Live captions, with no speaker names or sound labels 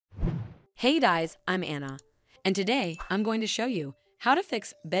Hey guys, I'm Anna, and today I'm going to show you how to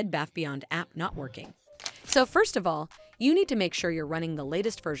fix Bed Bath Beyond app not working. So first of all, you need to make sure you're running the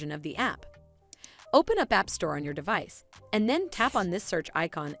latest version of the app. Open up App Store on your device, and then tap on this search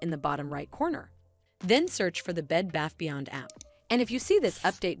icon in the bottom right corner. Then search for the Bed Bath Beyond app. And if you see this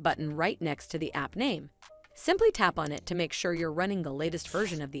update button right next to the app name, simply tap on it to make sure you're running the latest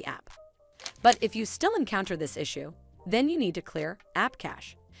version of the app. But if you still encounter this issue, then you need to clear App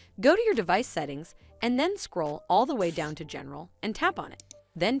Cache. Go to your device settings and then scroll all the way down to General and tap on it.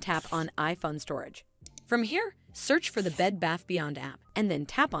 Then tap on iPhone Storage. From here, search for the Bed Bath Beyond app and then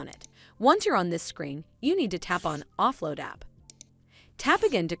tap on it. Once you're on this screen, you need to tap on Offload app. Tap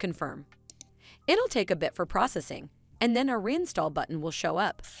again to confirm. It'll take a bit for processing, and then a Reinstall button will show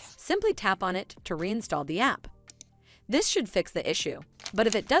up. Simply tap on it to reinstall the app. This should fix the issue, but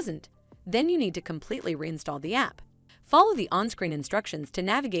if it doesn't, then you need to completely reinstall the app. Follow the on-screen instructions to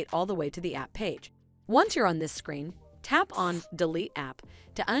navigate all the way to the app page. Once you're on this screen, tap on Delete App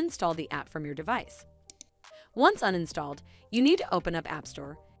to uninstall the app from your device. Once uninstalled, you need to open up App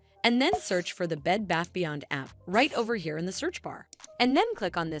Store and then search for the Bed Bath Beyond app right over here in the search bar, and then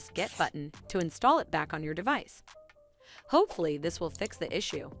click on this Get button to install it back on your device. Hopefully this will fix the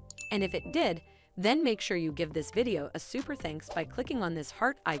issue, and if it did, then make sure you give this video a super thanks by clicking on this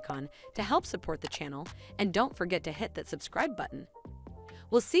heart icon to help support the channel, and don't forget to hit that subscribe button.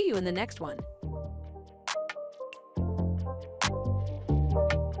 We'll see you in the next one.